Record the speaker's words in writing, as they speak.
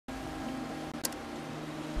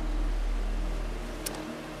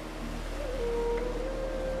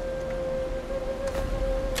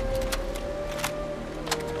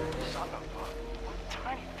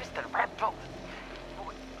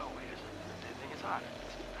Got it.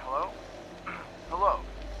 Hello? Hello.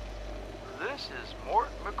 This is Mort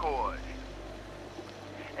McCoy.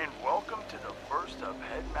 And welcome to the first of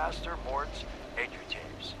Headmaster Mort's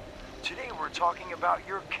Edu-Tapes. Today we're talking about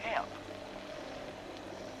your camp.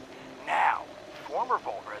 Now, former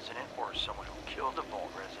Vault resident or someone who killed a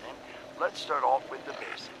Vault resident, let's start off with the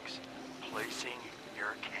basics. Placing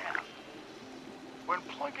your camp. When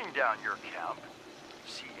plunking down your camp,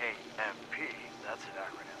 C-A-M-P, that's an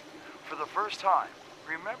acronym, for the first time,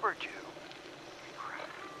 remember to...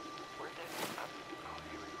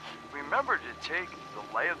 Remember to take the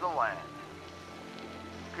lay of the land.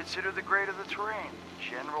 Consider the grade of the terrain,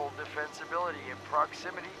 general defensibility, and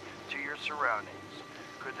proximity to your surroundings.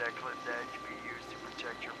 Could that clipped edge be used to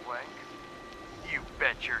protect your flank? You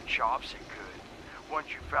bet your chops it could. Once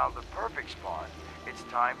you've found the perfect spot, it's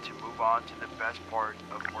time to move on to the best part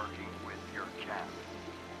of working with your camp.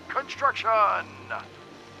 Construction!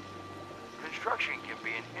 Construction can be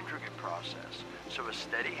an intricate process, so a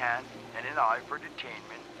steady hand and an eye for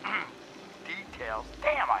detainment, details,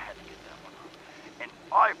 damn I had to get that one on, an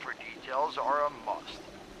eye for details are a must.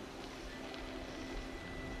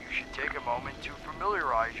 You should take a moment to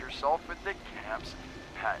familiarize yourself with the camp's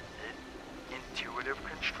patented intuitive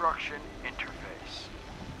construction interface.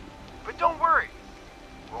 But don't worry,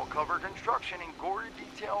 we'll cover construction in gory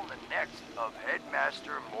detail in the next of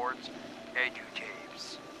Headmaster Mort's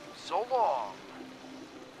Edu-Tapes. So long.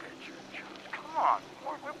 Come on,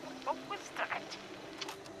 Mort, what was that?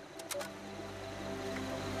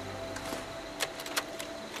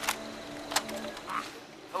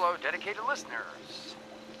 Hello, dedicated listeners.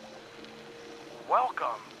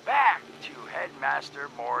 Welcome back to Headmaster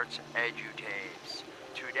Mort's Edu-Tapes.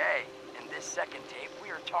 Today, in this second tape,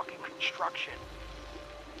 we are talking construction.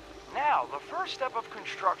 Now, the first step of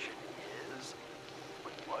construction is...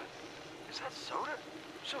 Wait, what? Is that soda?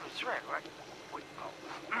 Soda's right? Wait,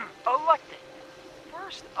 oh. Electing.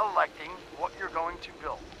 First, electing what you're going to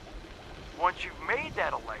build. Once you've made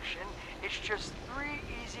that election, it's just 3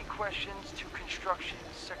 easy questions to construction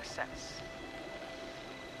success.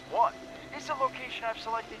 1. Is the location I've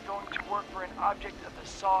selected going to work for an object of the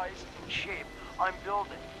size and shape I'm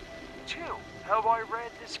building? 2. Have I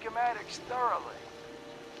read the schematics thoroughly?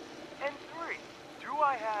 And 3. Do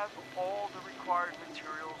I have all the required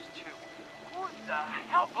materials too? What the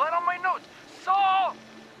hell? Blood on my notes! Saul!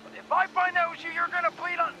 If I find out it was you, you're gonna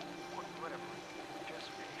bleed on... Whatever.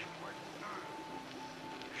 Just finish work.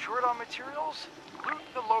 Short on materials? Loot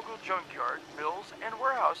the local junkyard, mills, and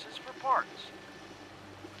warehouses for parts.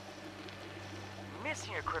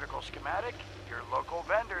 Missing a critical schematic? Your local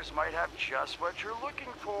vendors might have just what you're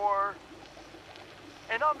looking for.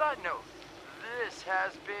 And on that note, this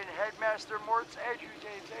has been Headmaster Mort's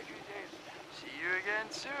Edu-Tapes. See you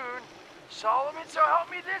again soon. Solomon, so help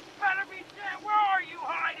me, this better be dead. Where are you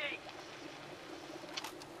hiding?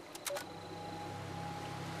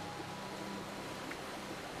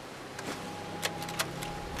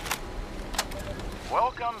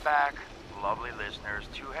 Welcome back, lovely listeners,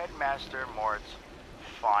 to Headmaster Mort's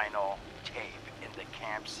final tape in the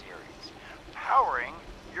camp series, Powering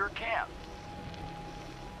Your Camp.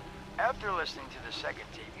 After listening to the second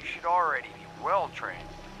tape, you should already be well trained,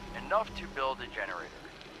 enough to build a generator.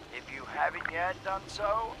 If you haven't yet done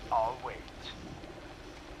so, I'll wait.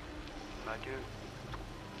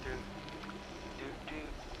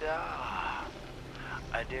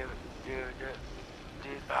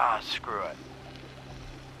 Screw it.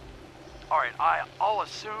 Alright, I'll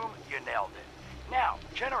assume you nailed it. Now,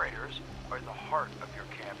 generators are the heart of your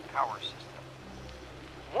camp power system.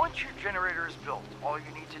 Once your generator is built, all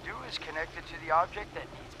you need to do is connect it to the object that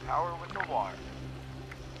needs power with the wire.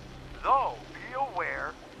 Though, be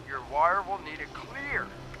aware, your wire will need a clear,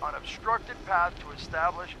 unobstructed path to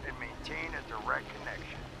establish and maintain a direct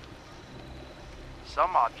connection.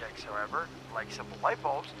 Some objects, however, like simple light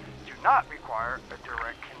bulbs, do not require a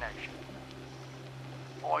direct connection.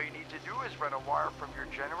 All you need to do is run a wire from your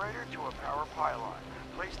generator to a power pylon.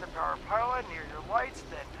 Place the power pylon near your lights,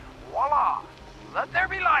 then voila! Let there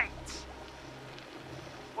be lights!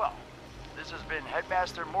 Well, this has been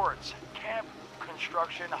Headmaster Mort's Camp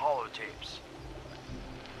Construction Holotapes.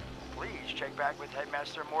 Please check back with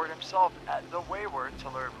Headmaster Mort himself at the Wayward to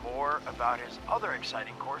learn more about his other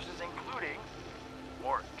exciting courses, including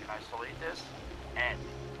Mort, can I still eat this? And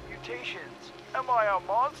mutations. Am I a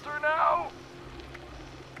monster now?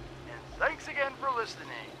 And thanks again for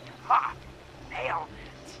listening. Ha! Nailed it.